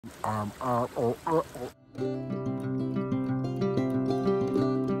I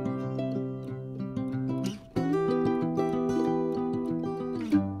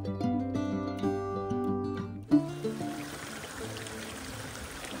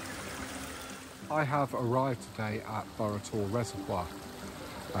have arrived today at Burrator Reservoir,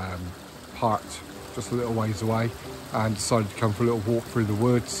 parked just a little ways away, and decided to come for a little walk through the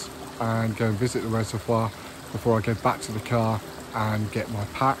woods and go and visit the reservoir before I go back to the car and get my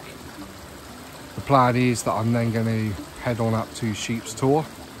pack. The plan is that I'm then going to head on up to Sheepstor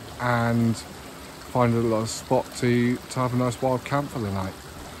and find a little spot to have a nice wild camp for the night.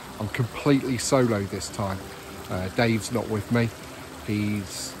 I'm completely solo this time. Dave's not with me.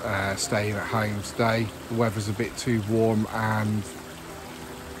 He's staying at home today. The weather's a bit too warm, and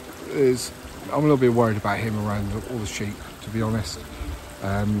I'm a little bit worried about him around all the sheep, to be honest.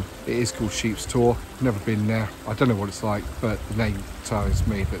 It is called Sheepstor. Never been there. I don't know what it's like, but the name tells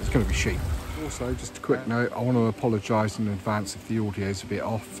me that there's going to be sheep. Also, just a quick note, I want to apologise in advance if the audio is a bit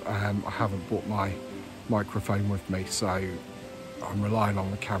off. I haven't brought my microphone with me, so I'm relying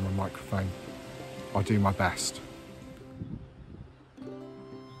on the camera microphone. I'll do my best.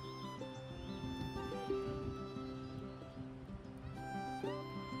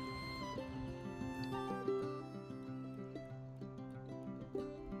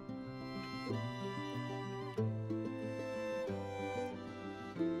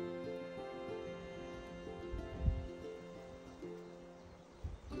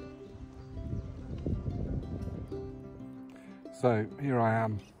 So here I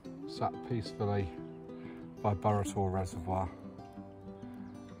am, sat peacefully by Burrator Reservoir,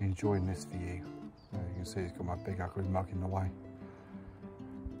 enjoying this view. You can see it's got my big ugly mug in the way.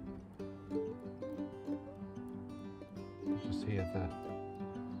 You just hear the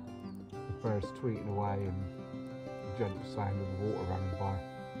birds tweeting away and the gentle sound of the water running by.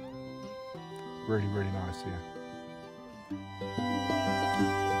 Really, really nice here.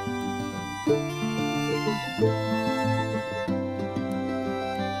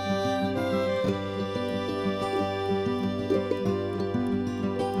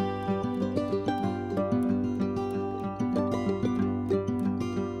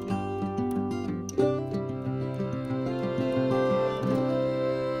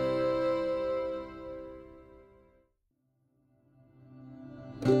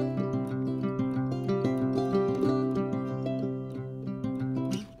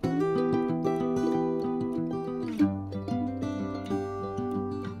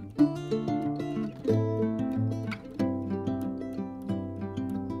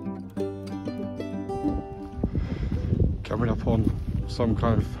 Coming up on some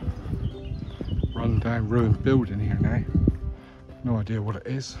kind of run-down, ruined building here now. No idea what it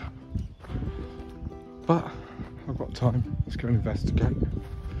is, but I've got time. Let's go and investigate.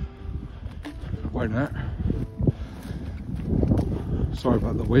 Why not? Sorry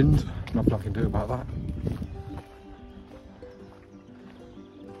about the wind. Nothing I can do about that.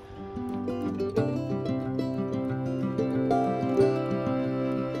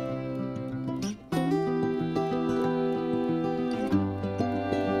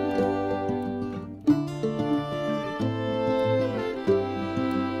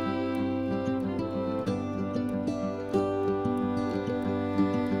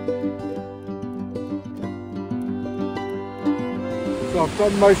 So I've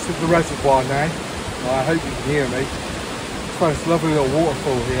done most of the reservoir now. I hope you can hear me. It's a lovely little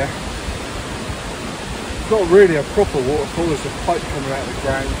waterfall here. It's not really a proper waterfall, there's a pipe coming out of the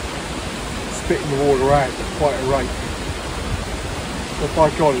ground, spitting the water out at quite a rate. But by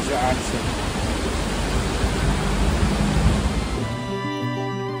God, is it ansum.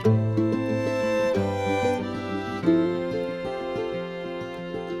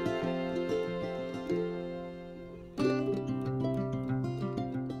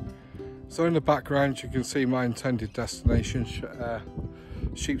 So in the background you can see my intended destination,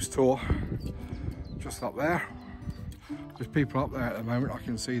 Sheepstor, just up there. There's people up there at the moment, I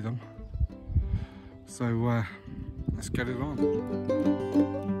can see them. So let's get it on.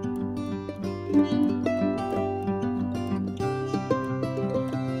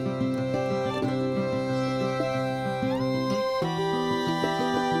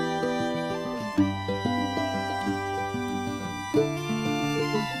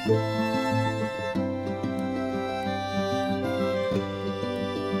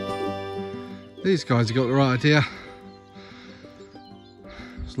 These guys have got the right idea.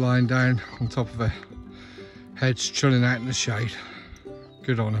 Just lying down on top of a hedge, chilling out in the shade.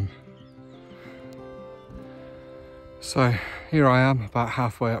 Good on them. So here I am, about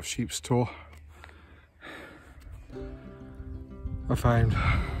halfway up Sheepstor. I found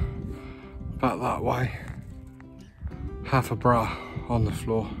about that way half a bra on the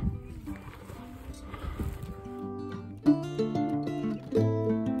floor.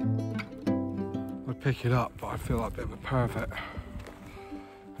 I'd pick it up, but I feel like a bit of a pervert.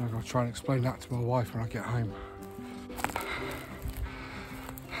 And I've got to try and explain that to my wife when I get home.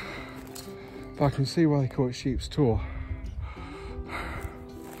 But I can see why they call it Sheepstor.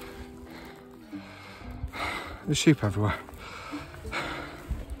 There's sheep everywhere.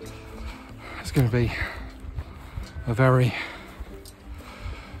 It's going to be a very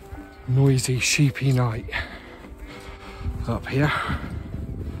noisy, sheepy night up here.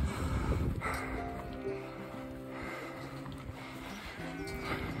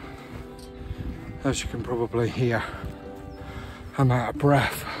 As you can probably hear, I'm out of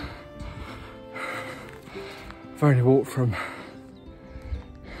breath. I've only walked from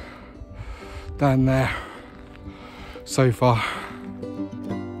down there so far.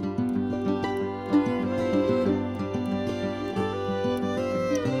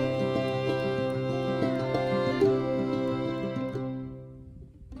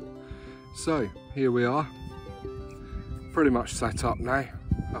 So here we are, pretty much set up now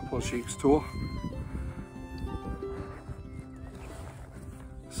up on Sheepstor.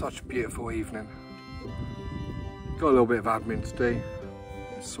 Such a beautiful evening. Got a little bit of admin to do,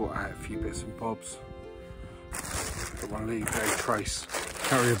 sort out a few bits and bobs. Got my leave day trace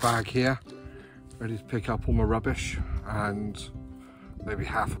carrier bag here, ready to pick up all my rubbish and maybe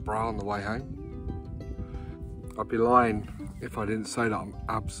half a bra on the way home. I'd be lying if I didn't say that I'm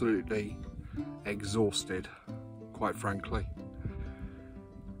absolutely exhausted, quite frankly.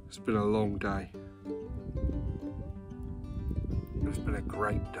 It's been a long day. It's been a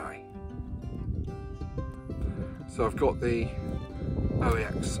great day. So I've got the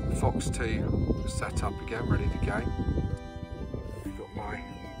OEX Fox 2 set up again, ready to go. I've got my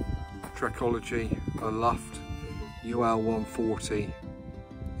Trekology Luft UL 140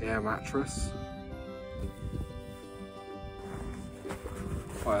 air mattress.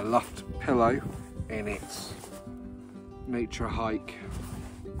 By a Luft pillow in its Nature Hike,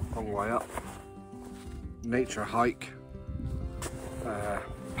 long way up, Nature Hike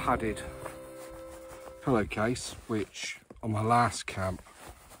padded pillowcase, which on my last camp,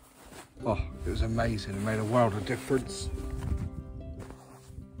 oh, it was amazing. It made a world of difference.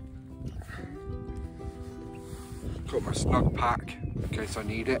 Got my snug pack in case I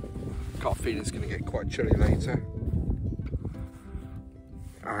need it. Got a feeling it's going to get quite chilly later.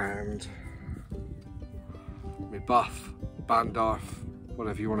 And my buff, bandarf,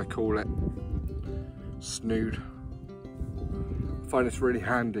 whatever you want to call it, snood. I find it's really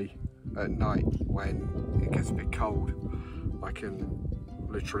handy at night when it gets a bit cold. I can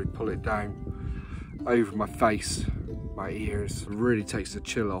literally pull it down over my face, my ears. It really takes the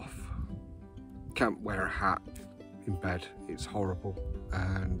chill off. Can't wear a hat in bed, it's horrible,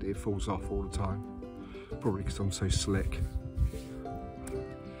 and it falls off all the time, probably because I'm so slick.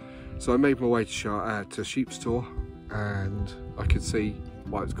 So I made my way to Sheepstor, and I could see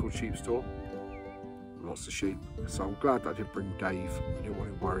why it's called Sheepstor. Lots of sheep, so I'm glad that I did bring Dave. I didn't want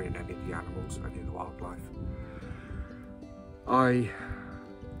him worrying any of the animals, any of the wildlife. I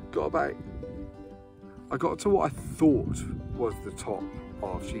got to what I thought was the top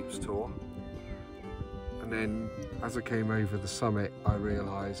of Sheepstor, and then as I came over the summit I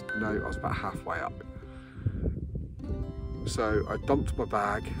realised no, I was about halfway up. So I dumped my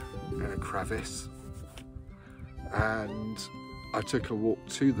bag in a crevice and I took a walk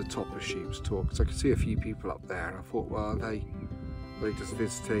to the top of Sheepstor because I could see a few people up there, and I thought, well, are they just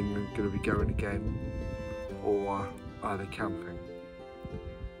visiting and going to be going again, or are they camping?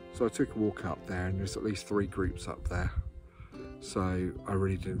 So I took a walk up there, and there's at least 3 groups up there, so I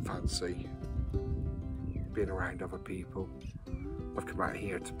really didn't fancy being around other people. I've come out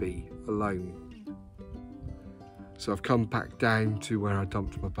here to be alone. So I've come back down to where I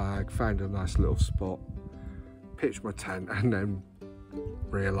dumped my bag, found a nice little spot, pitched my tent, and then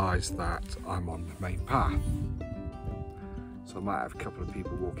realised that I'm on the main path. So I might have a couple of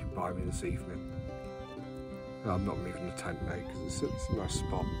people walking by me this evening. No, I'm not moving the tent now because it's a nice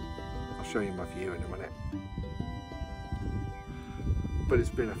spot. I'll show you my view in a minute. But it's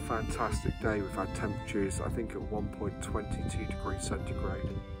been a fantastic day. We've had temperatures, I think, at one point 22 degrees centigrade,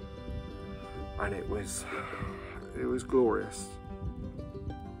 and it was glorious.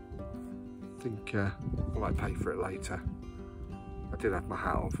 I think I might pay for it later. I did have my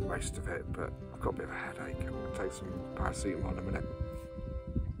hat on for most of it, but I've got a bit of a headache. I'm going to take some paracetamol in a minute.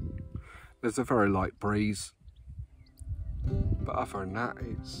 There's a very light breeze, but other than that,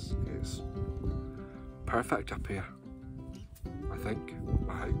 it's perfect up here, I think,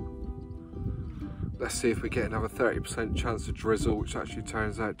 I hope. Let's see if we get another 30% chance of drizzle, which actually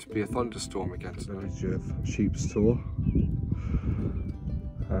turns out to be a thunderstorm again today. Sheepstor.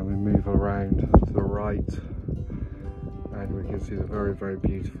 And we move around to the right and we can see the very, very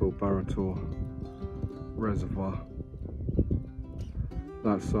beautiful Burrator Reservoir.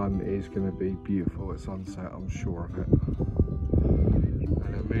 That sun is going to be beautiful at sunset, I'm sure of it.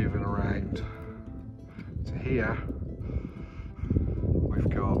 And then moving around to here, we've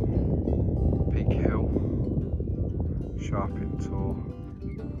got Peak Hill, Sharping Tor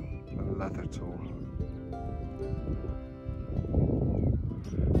and Leather Tor.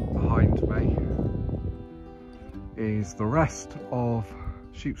 Behind me is the rest of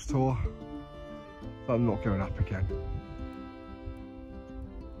Sheepstor, but I'm not going up again.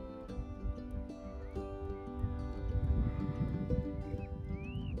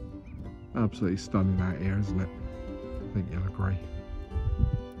 Absolutely stunning out here, isn't it? I think you'll agree.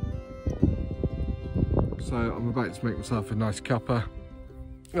 So I'm about to make myself a nice cuppa.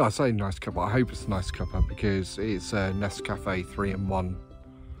 I say nice cuppa, I hope it's a nice cuppa because it's a Nescafe 3-in-1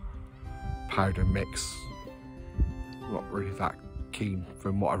 powder mix. Not really that keen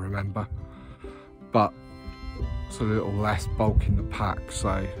from what I remember, but it's a little less bulk in the pack, so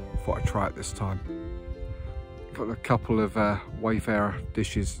I thought I'd try it this time. Got a couple of Wayfarer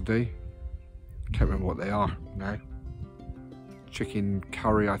dishes to do. Can't remember what they are now. Chicken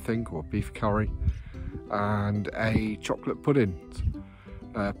curry, I think, or beef curry, and a chocolate pudding.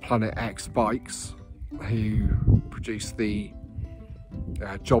 Planet X Bikes, who produced the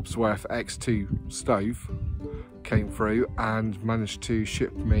Jobsworth X2 stove, came through and managed to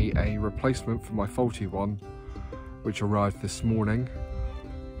ship me a replacement for my faulty one, which arrived this morning.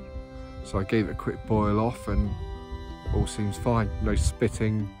 So I gave it a quick boil off and all seems fine. No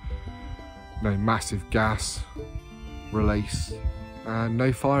spitting, no massive gas release, and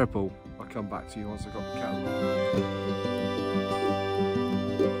no fireball. I'll come back to you once I've got the kettle on.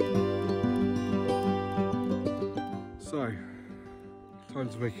 So, time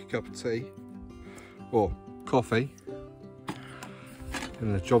to make a cup of tea, or coffee,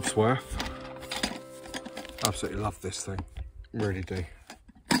 in the Jobsworth. Absolutely love this thing, really do.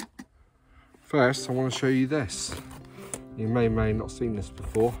 First, I want to show you this. You may not have seen this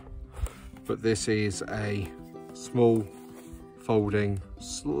before, but this is a small folding,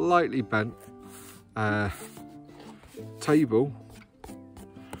 slightly bent table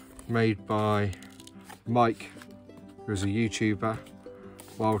made by Mike, who's a YouTuber,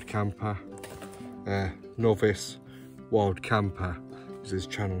 wild camper, novice wild camper is his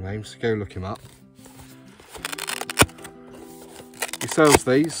channel name, so go look him up. He sells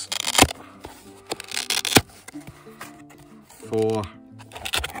these for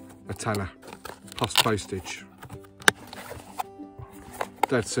a tenner plus postage.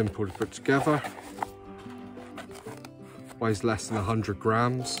 Dead simple to put together. Weighs less than 100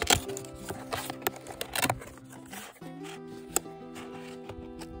 grams.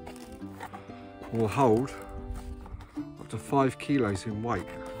 Will hold up to 5 kilos in weight.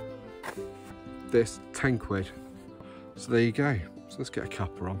 This 10 quid. So there you go. So let's get a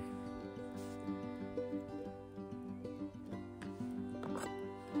cuppa on.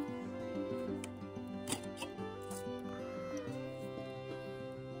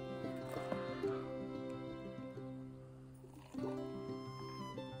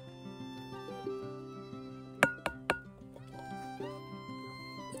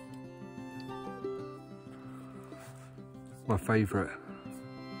 My favourite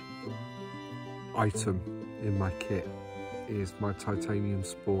item in my kit is my titanium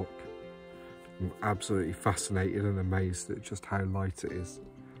spork. I'm absolutely fascinated and amazed at just how light it is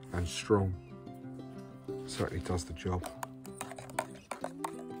and strong. It certainly does the job.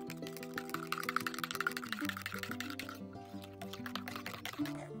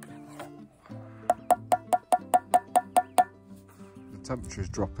 The temperature is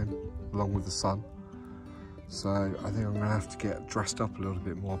dropping along with the sun. So I think I'm going to have to get dressed up a little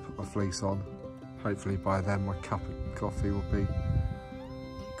bit more, put my fleece on. Hopefully by then my cup of coffee will be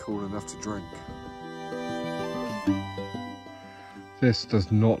cool enough to drink. This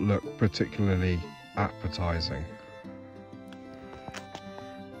does not look particularly appetizing.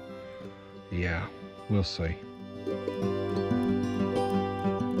 Yeah, we'll see.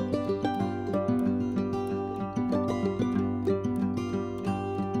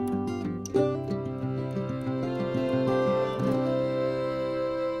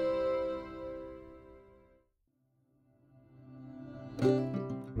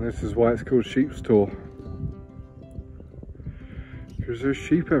 This is why it's called Sheepstor, because there's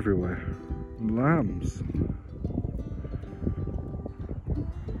sheep everywhere, and lambs.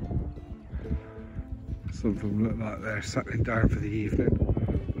 Some of them look like they're settling down for the evening.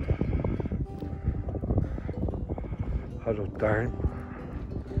 Huddled down.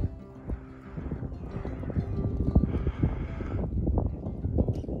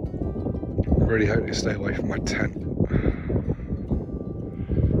 I really hope they stay away from my tent.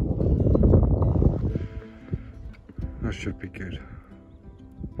 That should be good.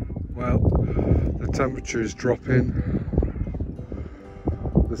 Well, the temperature is dropping.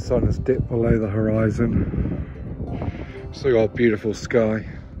 The sun has dipped below the horizon. Still got a beautiful sky.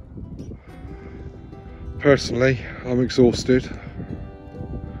 Personally, I'm exhausted.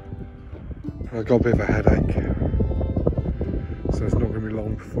 I've got a bit of a headache. So it's not going to be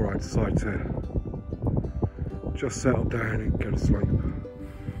long before I decide to just settle down and go to sleep.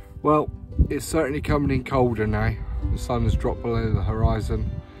 Well, it's certainly coming in colder now. The sun has dropped below the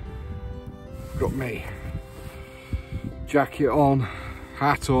horizon. Got me jacket on,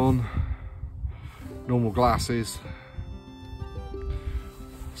 hat on, normal glasses.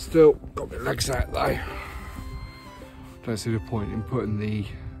 Still got my legs out though. Don't see the point in putting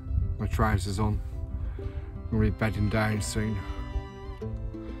my trousers on. I'm going to be bedding down soon.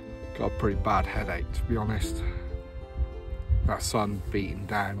 Got a pretty bad headache, to be honest. That sun beating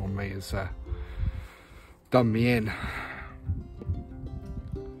down on me has done me in.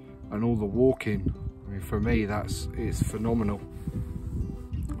 And all the walking, I mean, for me it's phenomenal.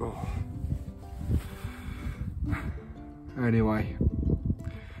 Oh. Anyway,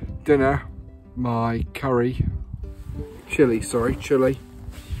 dinner, my chili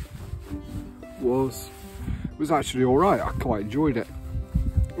was actually all right. I quite enjoyed it.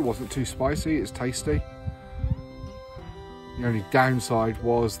 It wasn't too spicy, it's tasty. The only downside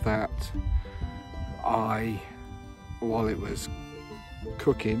was that while it was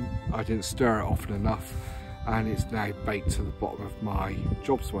cooking, I didn't stir it often enough, and it's now baked to the bottom of my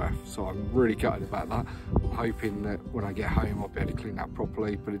job's worth. So I'm really gutted about that. I'm hoping that when I get home I'll be able to clean that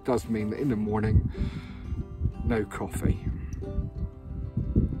properly, but it does mean that in the morning, no coffee.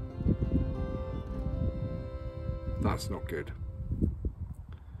 That's not good.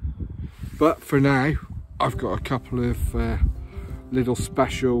 But for now, I've got a couple of little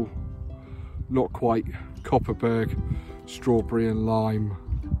special, not quite Copperberg strawberry and lime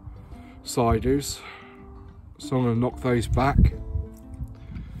ciders. So I'm going to knock those back.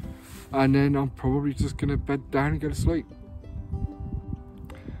 And then I'm probably just going to bed down and go to sleep.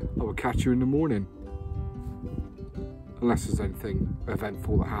 I will catch you in the morning. Unless there's anything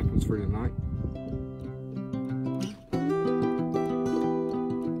eventful that happens through the night.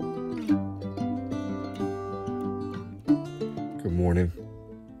 Good morning.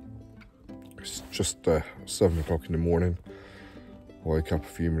 It's just 7 o'clock in the morning. I woke up a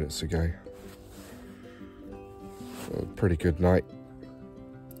few minutes ago. A pretty good night.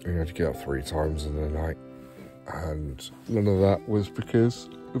 I had to get up 3 times in the night, and none of that was because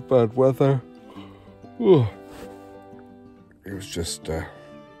of bad weather. Ugh. It was just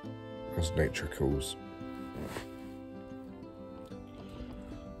as nature calls.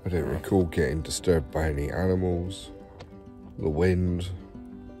 I didn't recall getting disturbed by any animals, the wind,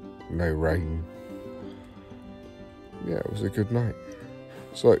 no rain. Yeah, it was a good night.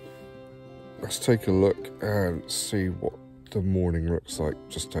 So let's take a look and see what the morning looks like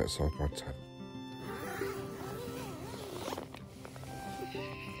just outside my tent.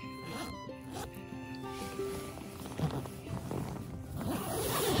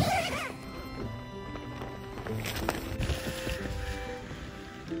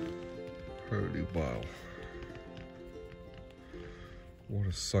 Holy wow. What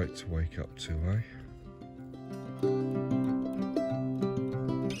a sight to wake up to, eh?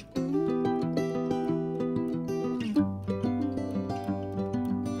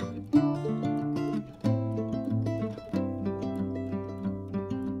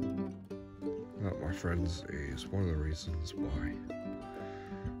 That, my friends, is one of the reasons why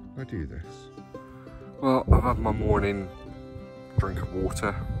I do this. Well, I've had my morning drink of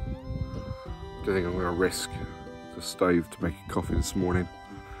water. Don't think I'm going to risk the stove to make a coffee this morning.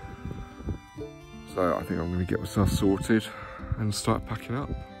 So I think I'm going to get myself sorted and start packing up.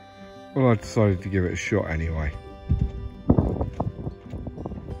 Well, I decided to give it a shot anyway.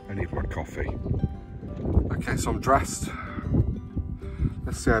 I need my coffee. Okay, so I'm dressed.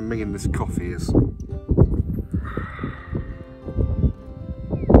 Let's see how minging this coffee is.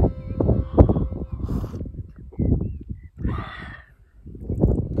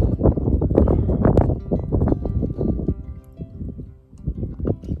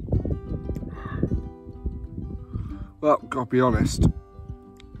 Well, gotta be honest,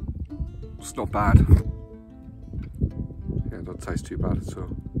 it's not bad. Yeah, it doesn't taste too bad at all.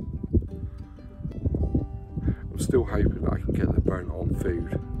 still hoping that I can get the burnt on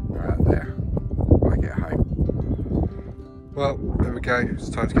food out there when I get home. Well, there we go, it's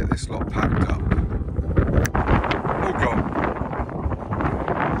time to get this lot packed up. Oh god.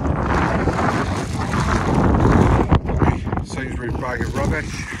 Sainsbury's bag of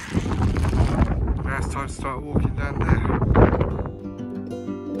rubbish. Now it's time to start walking down there.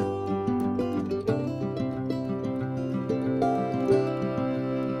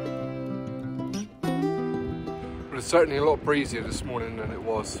 But it's certainly a lot breezier this morning than it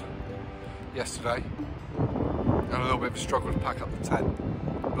was yesterday. And a little bit of a struggle to pack up the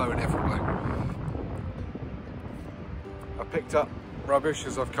tent, blowing everywhere. I picked up rubbish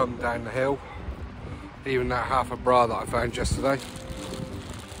as I've come down the hill, even that half a bra that I found yesterday.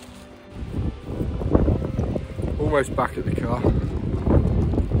 Almost back at the car.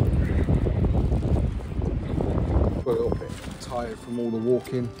 Got a little bit tired from all the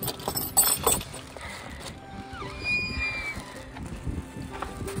walking.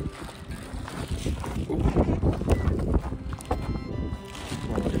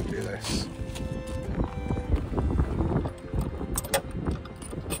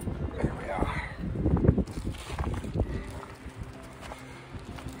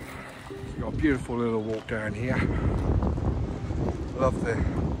 Beautiful little walk down here. I love the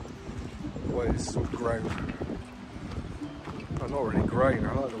way it's sort of grown. Well, not really grown,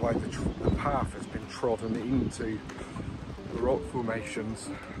 I like the way the path has been trodden into the rock formations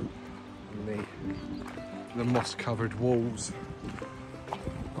and the moss covered walls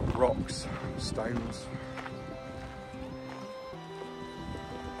of rocks, stones.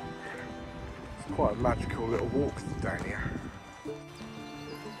 It's quite a magical little walk down here.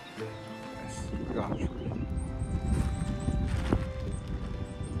 Gosh.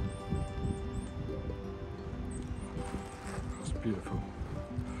 That's beautiful.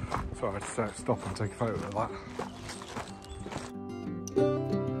 Sorry, I just had to stop and take a photo of that.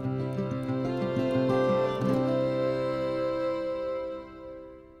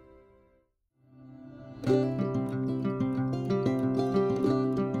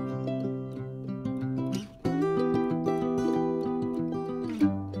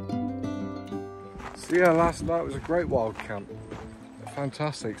 So yeah, last night was a great wild camp.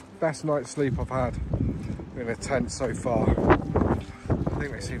 Fantastic. Best night's sleep I've had in a tent so far. I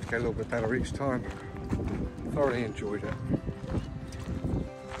think they seem to get a little bit better each time. Thoroughly enjoyed it.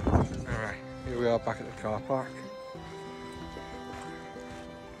 Alright, here we are back at the car park.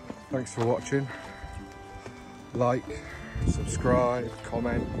 Thanks for watching. Like, subscribe,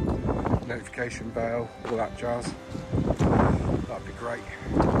 comment, notification bell, all that jazz. That'd be great.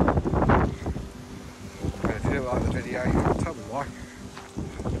 If you didn't like the video, tell me why,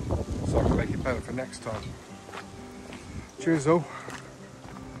 so I can make it better for next time. Cheers all.